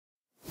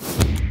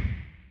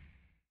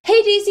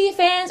DC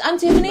fans, I'm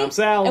Tiffany. I'm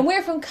Sal. And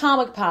we're from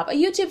ComicPOP, a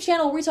YouTube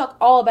channel where we talk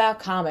all about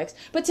comics.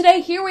 But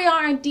today, here we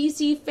are in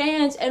DC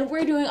fans, and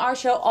we're doing our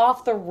show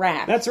Off the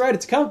Rack. That's right,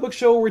 it's a comic book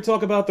show where we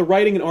talk about the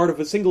writing and art of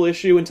a single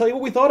issue and tell you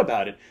what we thought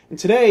about it. And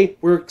today,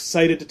 we're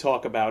excited to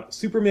talk about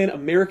Superman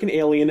American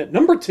Alien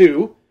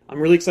 #2.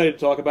 I'm really excited to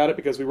talk about it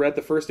because we read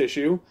the first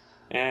issue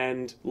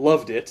and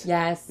loved it.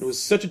 Yes. It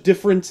was such a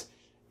different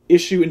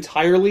issue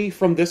entirely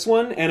from this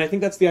one, and I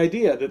think that's the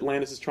idea that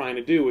Landis is trying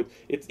to do.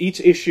 Each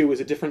issue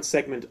is a different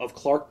segment of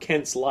Clark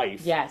Kent's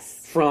life.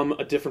 Yes. From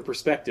a different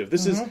perspective.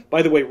 This is,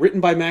 by the way, written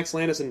by Max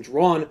Landis and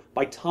drawn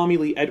by Tommy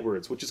Lee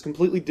Edwards, which is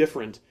completely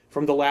different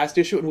from the last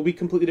issue and will be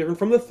completely different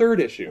from the third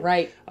issue.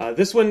 Right.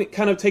 This one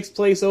kind of takes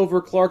place over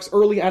Clark's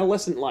early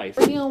adolescent life.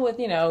 We're dealing with,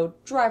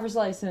 driver's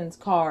license,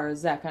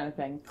 cars, that kind of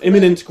thing.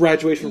 Imminent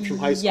graduation from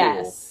high school.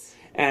 Yes.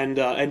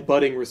 And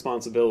budding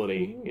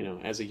responsibility,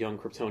 as a young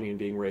Kryptonian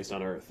being raised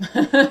on Earth.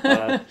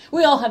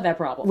 We all have that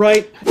problem.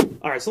 Right.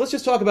 All right, so let's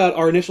just talk about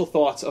our initial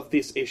thoughts of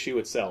this issue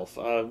itself.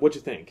 What'd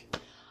you think?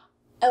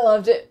 I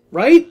loved it.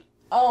 Right?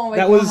 Oh my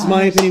god. That was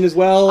my opinion as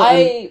well.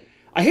 I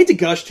hate to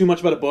gush too much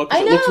about a book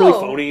because it looks really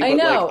phony, I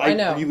but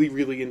I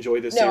really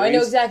enjoyed this series. No, I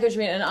know exactly what you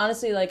mean. And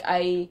honestly,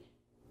 I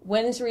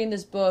went into reading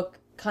this book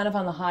kind of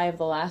on the high of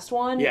the last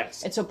one.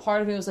 Yes. And so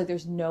part of me was like,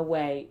 there's no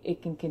way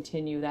it can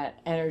continue that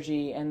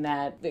energy and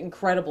that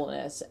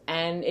incredibleness.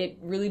 And it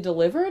really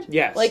delivered.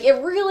 Yes.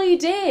 It really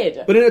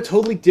did. But in a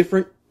totally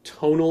different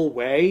tonal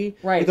way.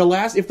 Right. If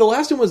the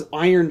last one was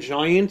Iron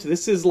Giant,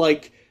 this is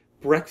like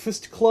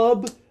Breakfast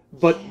Club,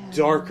 but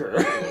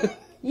darker.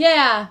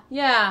 Yeah.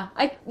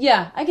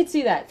 I could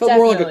see that. It felt definitely.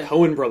 more like a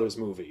Coen Brothers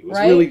movie. It was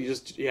really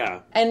just,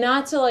 And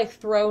not to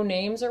throw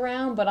names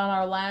around, but on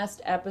our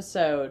last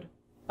episode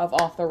of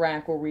Off the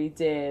Rack where we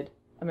did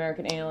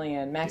American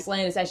Alien, Max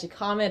Landis actually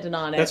commented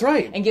on it. That's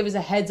right. And gave us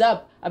a heads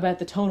up about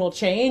the tonal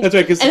change. That's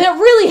right. And that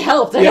really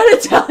helped, I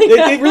gotta tell you.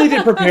 It really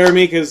did prepare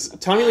me because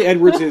Tommy Lee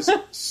Edwards is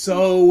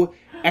so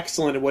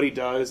excellent at what he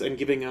does and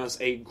giving us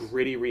a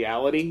gritty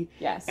reality.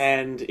 Yes.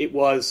 And it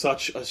was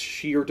such a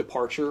sheer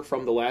departure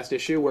from the last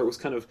issue where it was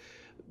kind of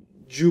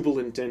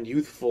jubilant and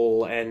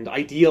youthful and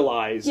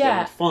idealized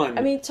and fun.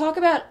 I mean, talk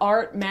about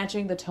art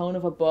matching the tone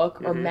of a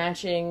book or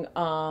matching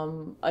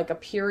a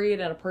period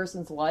in a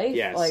person's life.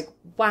 Yes.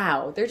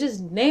 Wow, they're just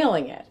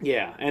nailing it.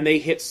 Yeah, and they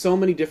hit so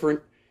many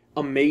different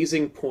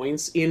amazing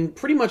points in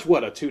pretty much a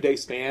 2-day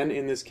span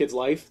in this kid's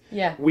life.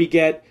 Yeah. We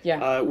get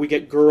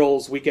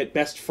girls, we get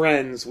best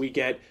friends, we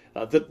get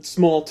the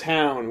small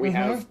town, we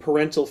have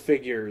parental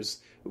figures.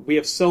 We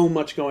have so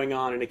much going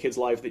on in a kid's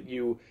life that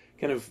you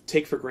kind of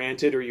take for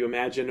granted or you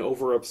imagine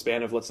over a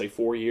span of, let's say,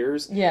 4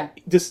 years. Yeah.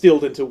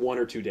 Distilled into 1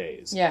 or 2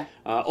 days. Yeah.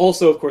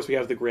 Also, of course, we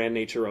have the grand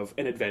nature of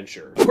an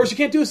adventure. Of course, you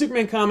can't do a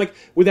Superman comic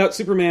without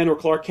Superman or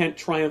Clark Kent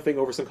triumphing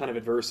over some kind of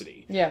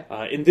adversity. Yeah.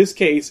 In this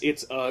case,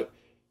 it's a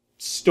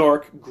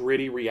stark,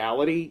 gritty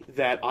reality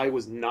that I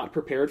was not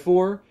prepared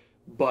for,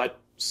 but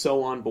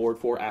so on board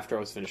for after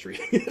I was finished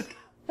reading it.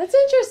 That's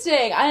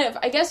interesting.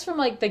 I guess from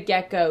the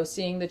get-go,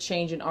 seeing the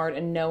change in art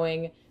and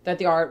knowing that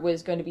the art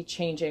was going to be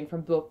changing from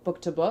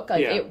book to book,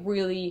 it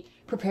really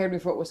prepared me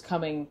for what was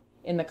coming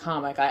in the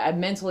comic. I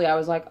mentally, I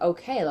was like,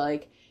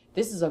 okay,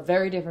 this is a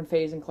very different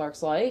phase in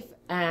Clark's life,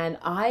 and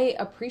I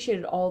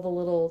appreciated all the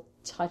little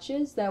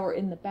touches that were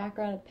in the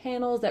background of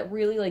panels that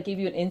really gave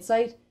you an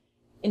insight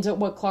into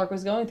what Clark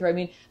was going through. I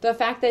mean, the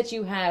fact that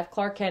you have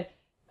Clark Kent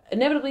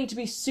inevitably to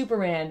be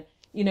Superman,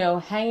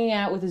 hanging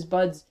out with his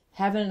buds,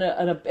 having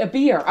a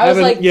beer. I was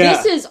like,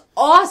 this is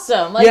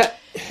awesome.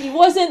 He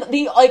wasn't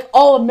the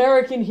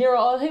all-American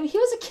hero. He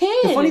was a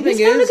kid. The funny thing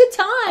he was having is, a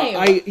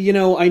good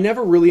time. I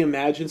never really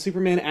imagined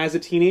Superman as a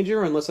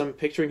teenager unless I'm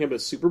picturing him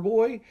as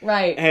Superboy.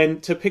 Right.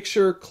 And to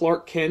picture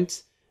Clark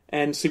Kent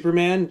and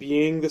Superman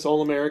being this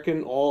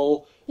all-American,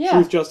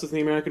 truth, justice, and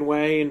the American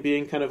way, and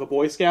being kind of a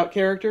Boy Scout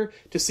character,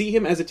 to see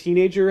him as a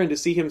teenager and to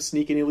see him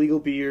sneaking illegal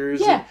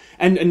beers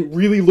and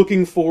really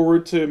looking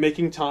forward to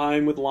making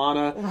time with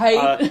Lana.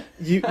 Right.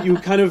 You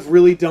kind of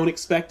really don't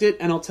expect it,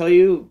 and I'll tell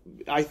you,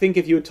 I think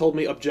if you had told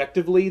me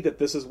objectively that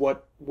this is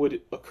what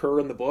would occur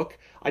in the book,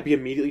 I'd be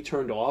immediately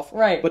turned off.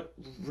 Right. But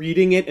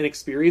reading it and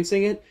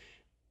experiencing it,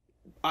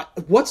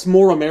 what's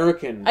more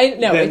American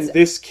than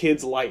this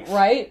kid's life?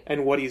 Right.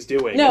 And what he's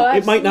doing? No,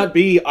 it might not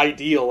be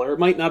ideal, or it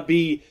might not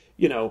be,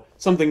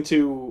 something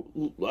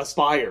to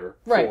aspire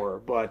for,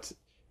 but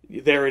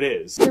there it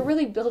is. You're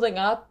really building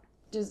up.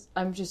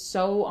 I'm just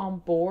so on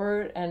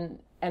board, and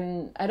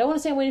I don't want to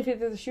say I'm waiting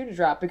for the shoe to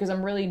drop, because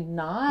I'm really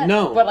not.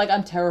 No. But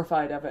I'm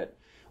terrified of it.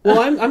 Well,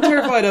 I'm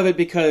terrified of it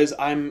because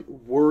I'm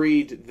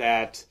worried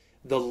that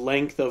the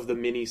length of the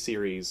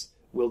miniseries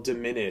will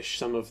diminish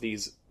some of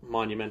these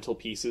monumental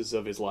pieces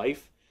of his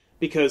life.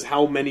 Because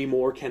how many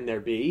more can there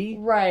be?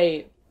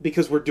 Right.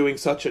 Because we're doing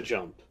such a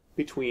jump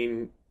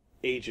between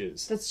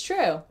ages. That's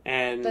true.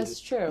 And that's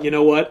true. You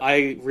know what?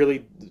 I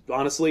really,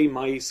 honestly,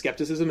 my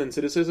skepticism and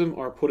cynicism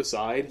are put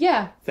aside.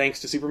 Yeah.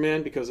 Thanks to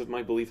Superman, because of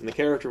my belief in the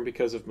character and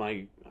because of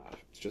my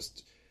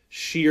just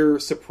sheer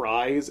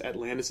surprise at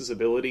Landis'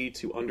 ability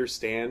to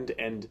understand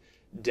and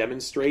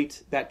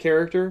demonstrate that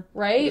character.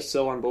 Right. I'm just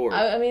so on board.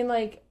 I mean,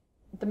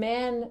 the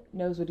man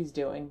knows what he's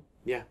doing.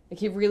 Yeah. Like,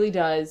 he really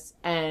does.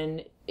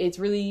 And it's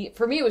really,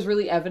 for me, it was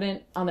really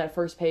evident on that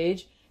first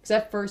page. Because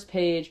that first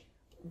page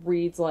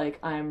reads like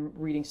I'm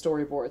reading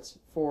storyboards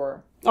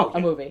for a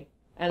movie.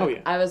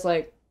 And I was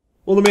like...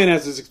 Well, the man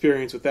has his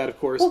experience with that, of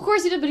course. Well, of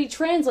course he did, but he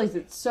translates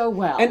it so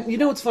well. And you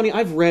know what's funny?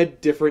 I've read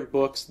different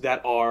books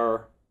that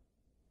are,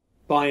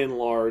 by and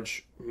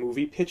large,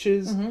 movie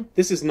pitches. Mm-hmm.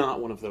 This is not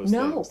one of those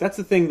things. That's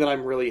the thing that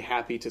I'm really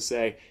happy to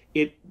say.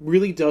 It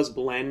really does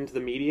blend the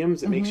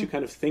mediums. It makes you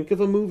kind of think of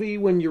a movie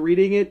when you're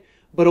reading it,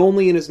 but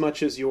only in as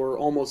much as you're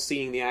almost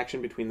seeing the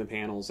action between the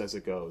panels as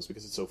it goes,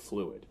 because it's so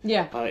fluid.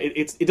 Yeah.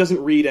 It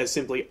doesn't read as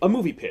simply a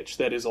movie pitch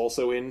that is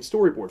also in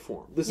storyboard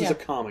form. This is a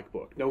comic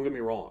book, don't get me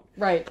wrong.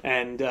 Right.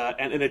 And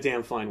a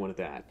damn fine one at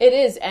that. It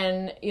is,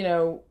 and, you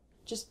know,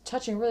 just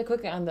touching really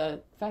quickly on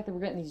the fact that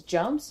we're getting these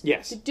jumps.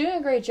 Yes. They're doing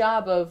a great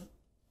job of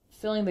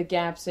filling the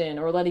gaps in,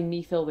 or letting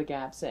me fill the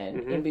gaps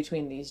in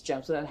between these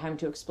jumps without having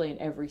to explain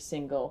every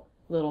single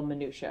little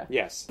minutia.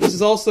 Yes. This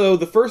is also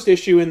the first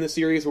issue in the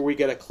series where we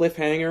get a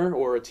cliffhanger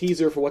or a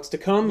teaser for what's to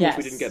come, which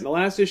we didn't get in the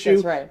last issue.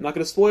 That's right. I'm not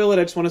going to spoil it.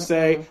 I just want to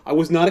say I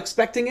was not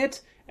expecting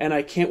it, and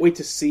I can't wait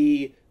to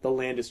see the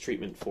Landis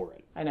treatment for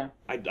it. I know.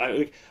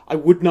 I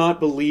would not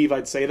believe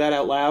I'd say that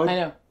out loud. I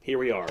know. Here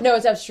we are. No,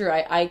 it's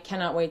absolutely true. I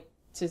cannot wait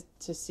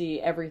to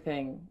see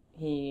everything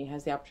he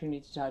has the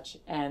opportunity to touch,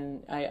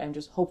 and I'm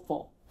just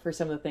hopeful for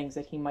some of the things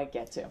that he might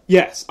get to.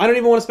 Yes. I don't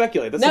even want to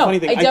speculate. That's the funny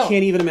thing. I can't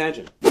even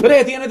imagine. But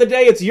hey, at the end of the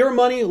day, it's your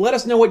money. Let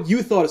us know what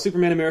you thought of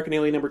Superman American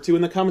Alien #2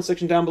 in the comment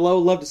section down below.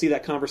 Love to see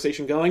that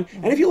conversation going.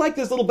 And if you like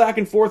this little back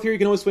and forth here, you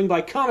can always swing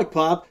by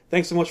ComicPOP.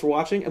 Thanks so much for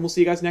watching, and we'll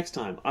see you guys next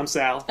time. I'm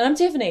Sal. And I'm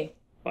Tiffany.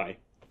 Bye.